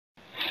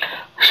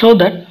Show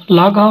that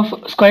log of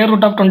square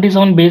root of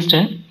 27 base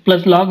 10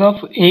 plus log of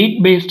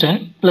 8 base 10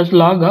 plus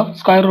log of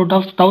square root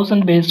of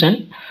 1000 base 10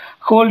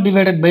 whole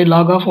divided by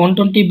log of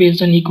 120 base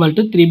 10 equal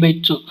to 3 by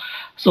 2.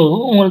 So,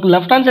 உங்களுக்கு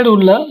left hand side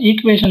உள்ள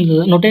equations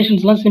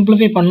notationsலாம்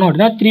simplify பண்ணோம்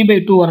அப்படின்னா 3 by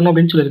 2 வரணும்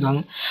அப்படின்னு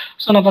சொல்லியிருக்காங்க.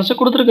 So நான் first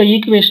கொடுத்துருக்க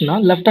ஈக்குவேஷனா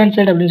left hand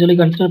side அப்படின்னு சொல்லி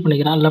கன்சிடர்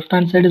பண்ணிக்கிறேன். Left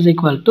hand side is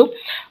equal to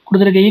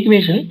கொடுத்துருக்க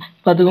ஈக்குவேஷன்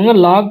பார்த்துக்கோங்க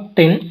log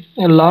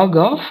 10 log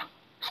of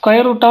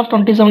square root of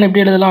 27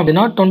 எப்படி எழுதலாம்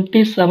அப்படின்னா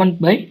 27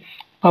 by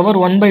power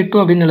 1 by 2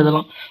 அப்படின்னு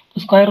எழுதலாம்.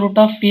 Square root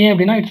of a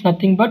அப்படின்னா it's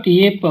nothing but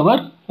a power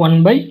 1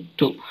 by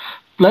 2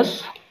 plus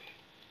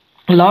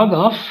log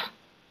of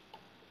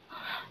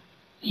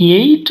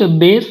 8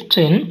 base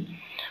 10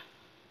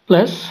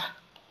 plus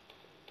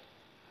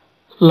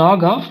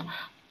log of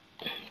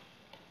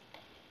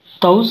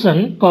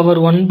 1000 power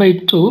 1 by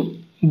 2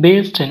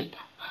 base 10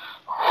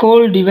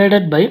 whole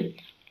divided by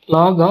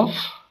log of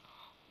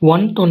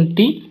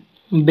 120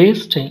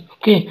 base 10.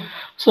 Okay,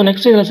 so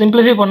next இதில்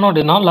simplify பண்ணோம்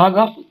அப்படின்னா log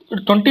of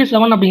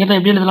 27 அப்படிங்கிறத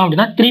எப்படி எழுதலாம்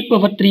அப்படின்னா 3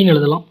 power 3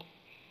 எழுதலாம்.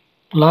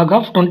 log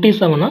of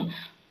 27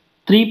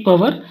 3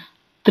 power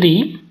 3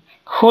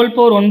 whole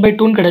power 1 by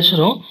 2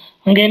 கிடைச்சிரும்.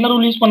 அங்கே என்ன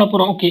ரூல் யூஸ் பண்ண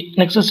போகிறோம்? ஓகே,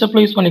 நெக்ஸ்ட்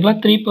ஸ்டெப்பில் யூஸ் பண்ணிக்கலாம்.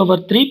 3 power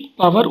 3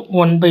 power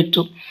 1 by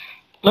 2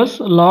 plus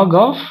log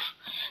of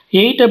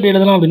 8 அப்படி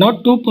எழுதலாம் அப்படின்னா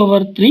 2 power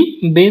 3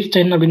 base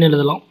 10 அப்படின்னு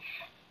எழுதலாம்.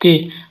 ஓகே,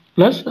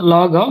 ப்ளஸ்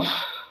log of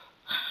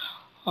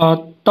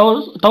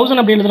 1000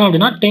 அப்படி எழுதலாம்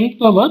அப்படின்னா 10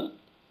 power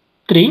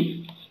 3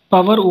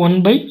 power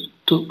 1 by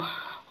 2.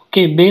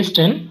 Okay, base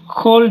 10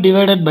 whole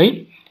divided by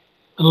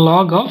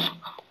log of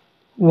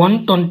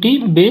 120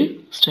 base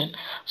 10.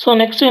 So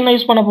next என்ன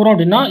யூஸ் பண்ண போகிறோம்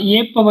அப்படின்னா a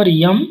power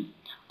m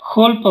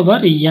whole power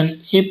n,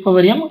 a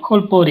power m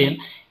whole power n.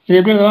 இது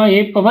எப்படி எழுதலாம்?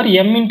 a power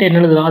m into n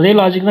எழுதலாம். அதே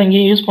logic தான்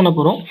இங்கேயும் யூஸ் பண்ண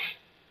போகிறோம்.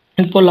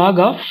 இப்போ log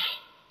of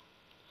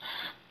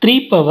 3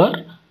 power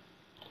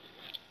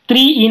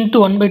 3 into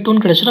 1 by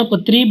 2 கிடைச்சிடும். அப்போ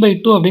 3 by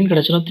 2 அப்படின்னு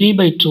கிடைச்சிடும். 3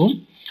 by 2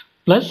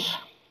 plus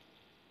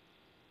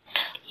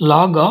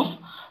log of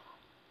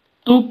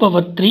 2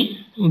 power 3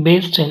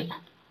 base 10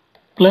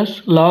 plus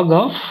log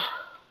of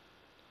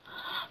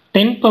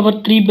 10 power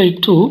 3 by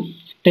 2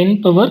 10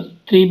 power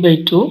 3 by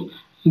 2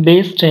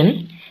 base 10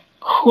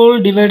 whole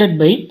divided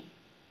by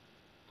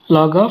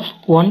log of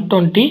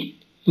 120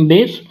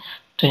 base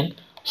 10.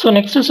 So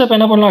next step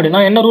என்ன பண்ணலாம்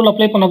அப்படின்னா என்ன ரூல்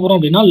அப்ளை பண்ண போகிறோம்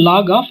அப்படின்னா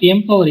log of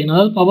m power n,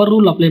 அதாவது பவர்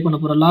ரூல் அப்ளை பண்ண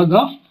போகிறோம். log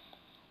of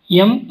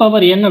m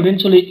power n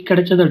அப்படின்னு சொல்லி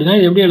கிடைச்சது அப்படின்னா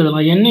இது எப்படி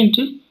எழுதலாம்? n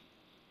into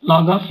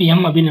log of m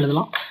அப்படின்னு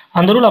எழுதலாம்.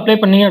 அந்த ரூல் அப்ளை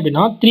பண்ணீங்க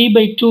அப்படின்னா 3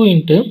 by 2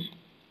 into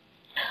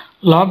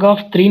log of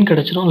 3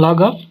 கிடைச்சிடும். log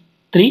of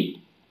 3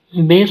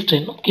 base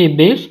 10. Okay,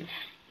 base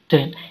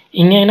 10.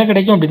 இங்கே என்ன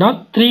கிடைக்கும் அப்படின்னா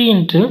 3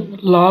 into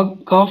log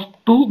of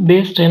 2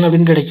 base 10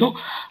 அப்படின்னு கிடைக்கும்.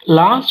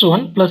 Last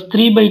one plus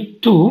 3 by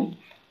 2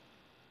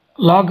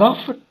 log of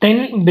 10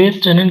 base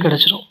 10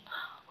 கிடைச்சிடும்.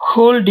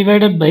 Whole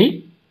divided by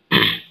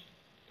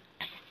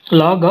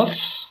log of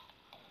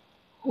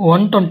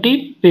 120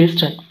 base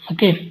 10.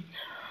 Okay,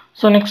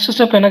 so next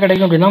step என்ன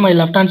கிடைக்கும் அப்படின்னா my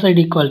left hand side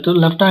equal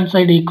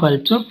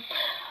to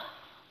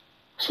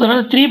so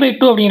அதனால் 3 by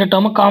 2 அப்படிங்கிற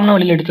டேர்மை காமனாக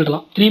வெளியில்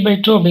எடுத்துக்கலாம். 3 by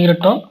 2 அப்படிங்கிற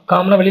டேர்ம்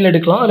காமனாக வெளியில்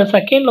எடுக்கலாம். அதில்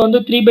செகண்டில் வந்து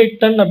 3 by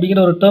 10 அப்படிங்கிற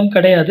ஒரு டேர்ம்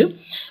கிடையாது.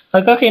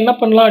 அதுக்காக என்ன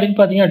பண்ணலாம் அப்படின்னு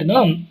பார்த்தீங்க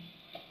அப்படின்னா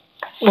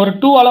ஒரு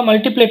 2ஆல்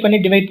மல்டிப்ளை பண்ணி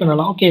டிவைட்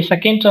பண்ணலாம். ஓகே,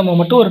 செகண்ட் டேர்மை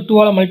மட்டும் ஒரு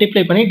 2ஆல்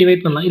மல்டிப்ளை பண்ணி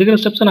டிவைட் பண்ணலாம். இருக்கிற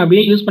ஸ்டெப்ஸை நான்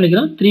அப்படியே யூஸ்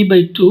பண்ணிக்கிறேன். 3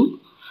 by 2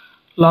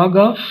 log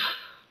of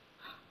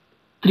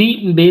 3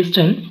 base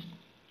 10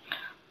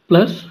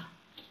 plus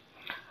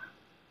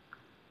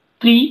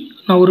 3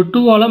 நான் ஒரு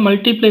 2ஆல்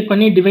மல்டிப்ளை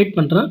பண்ணி டிவைட்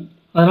பண்ணுறேன்.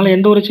 அதனால்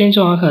எந்த ஒரு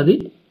சேஞ்சும் ஆகாது.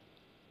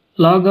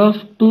 log of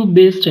 2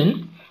 base 10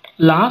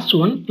 last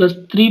one plus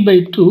 3 by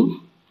 2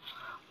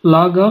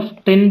 log of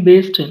 10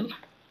 base 10.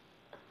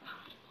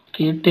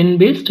 Okay, 10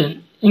 base 10.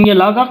 இங்கே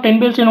log of 10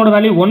 base 10 ஓட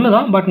வேல்யூ 1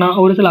 தான். பட் நான்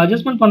ஒரு சில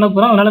அட்ஜஸ்ட்மெண்ட் பண்ண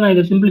போகிறேன். அதனால் நான்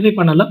இதை சிம்பிளிஃபை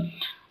பண்ணலை.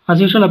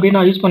 as usual அப்படியே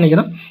நான் யூஸ்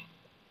பண்ணிக்கிறேன்.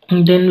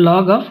 then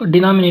log of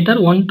denominator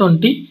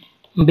 120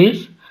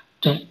 base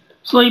 10.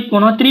 So இப்போ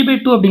நான் 3 by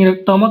 2 அப்படிங்கிற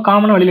டேர்மை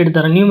காமனாக வெளியில்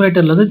எடுத்துறேன்.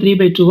 நியூமரேட்டர்லேருந்து 3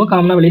 by 2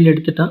 காமனாக வெளியில்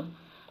எடுத்துட்டேன்.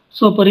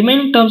 ஸோ இப்போ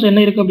ரிமைனிங் டேர்ம்ஸ்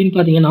என்ன இருக்குது அப்படின்னு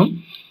பார்த்தீங்கன்னா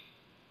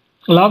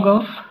log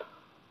of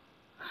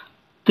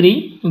 3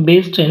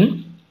 base 10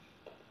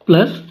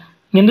 ப்ளஸ்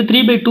இங்கேருந்து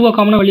 3 by 2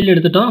 காமனாக வெளியில்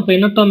எடுத்துட்டோம். அப்போ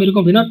என்ன டேர்ம்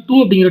இருக்கும் அப்படின்னா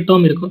 2 அப்படிங்கிற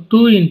டேர்ம் இருக்கும்.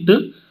 2 into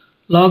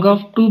log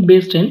of 2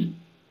 base 10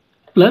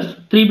 plus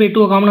 3 by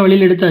 2 காமனாக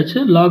வெளியில் எடுத்தாச்சு.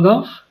 log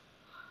of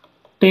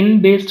 10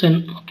 base 10.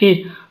 Okay,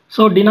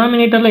 so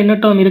டினாமினேட்டரில் என்ன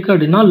டேர்ம் இருக்குது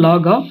அப்படின்னா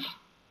log of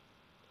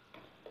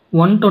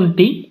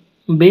 120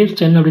 base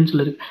 10 அப்படின்னு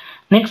சொல்லியிருக்கு.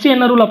 நெக்ஸ்ட்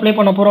என்ன ரூல் அப்ளை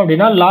பண்ண போகிறோம்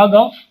அப்படின்னா log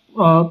of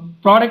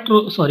product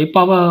rule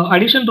power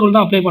addition rule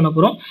தான் அப்ளை பண்ண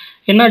போகிறோம்.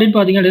 என்ன அப்படின்னு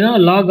பார்த்தீங்க அப்படின்னா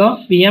log of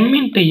m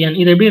into n.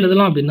 இதை எப்படி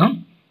எழுதலாம் அப்படின்னா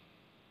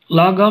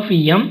log of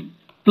m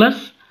plus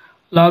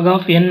log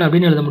of n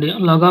அப்படின்னு எழுத முடியும்.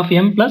 log of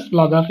m plus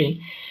log of n.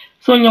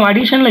 So இங்கே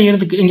அடிஷனில்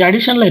இருக்குது. இங்கே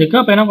அடிஷனில்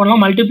இருக்குது. அப்போ என்ன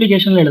பண்ணலாம்?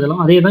 மல்டிப்ளிகேஷனில்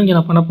எழுதலாம். அதே தான் இங்கே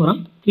நான் பண்ண போகிறேன்.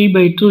 3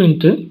 by 2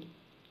 into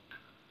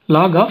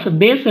log of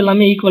base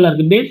எல்லாமே ஈக்குவலாக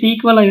இருக்குது. பேஸ்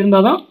ஈக்குவலாக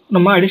இருந்தால் தான்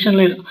நம்ம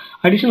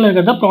அடிஷனில்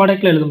இருக்கிறத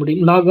ப்ராடக்ட்டில் எழுத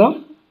முடியும். log of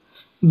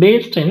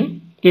base 10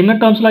 என்ன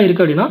டேர்ம்ஸ்லாம்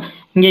இருக்குது அப்படின்னா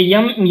இங்கே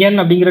m n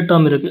அப்படிங்கிற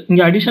டேர்ம் இருக்குது.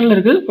 இங்கே அடிஷனில்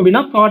இருக்குது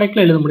அப்படின்னா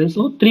ப்ராடக்ட்டில் எழுத முடியும்.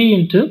 So 3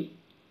 into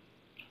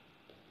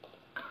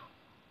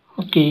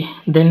okay,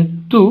 then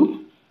 2,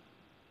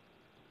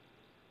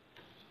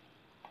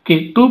 okay,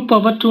 2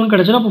 power 2 ன்னு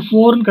கிடைச்சிரும். அப்போ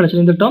 4 ன்னு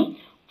கிடைச்சிரும். இந்த டேர்ம்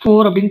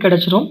 4 அப்படின்னு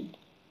கிடைச்சிரும்.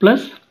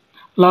 ப்ளஸ்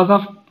log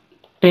of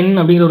 10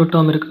 அப்படிங்கிற ஒரு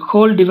டேர்ம் இருக்குது.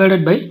 Whole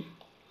divided by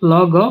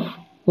log of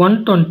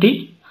 120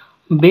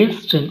 base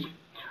 10.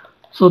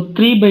 So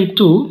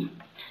 3/2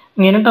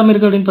 இங்கே என்ன டேர்ம்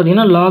இருக்குது அப்படின்னு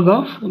பார்த்தீங்கன்னா log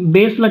of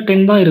பேஸில்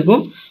 10 தான்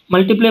இருக்கும்.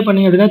 மல்டிப்ளை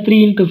பண்ணி அப்படின்னா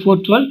 3 × 4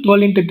 12,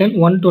 12 ×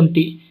 10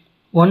 120.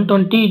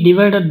 120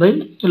 divided by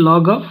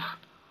log of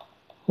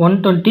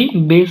 120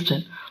 base 10.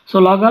 So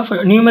log of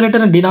numerator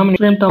and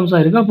denominator same terms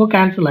ஆயிருக்கு. அப்போ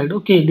cancel ஆயிடும்.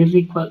 Okay, this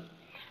equal.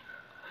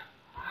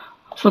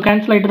 So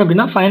cancel ஆயிட்டது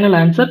அப்படின்னா final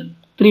answer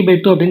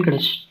 3/2 அப்படின்னு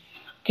கிடைச்சு.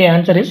 Okay,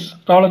 answer is,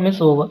 problem is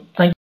over. Thank you.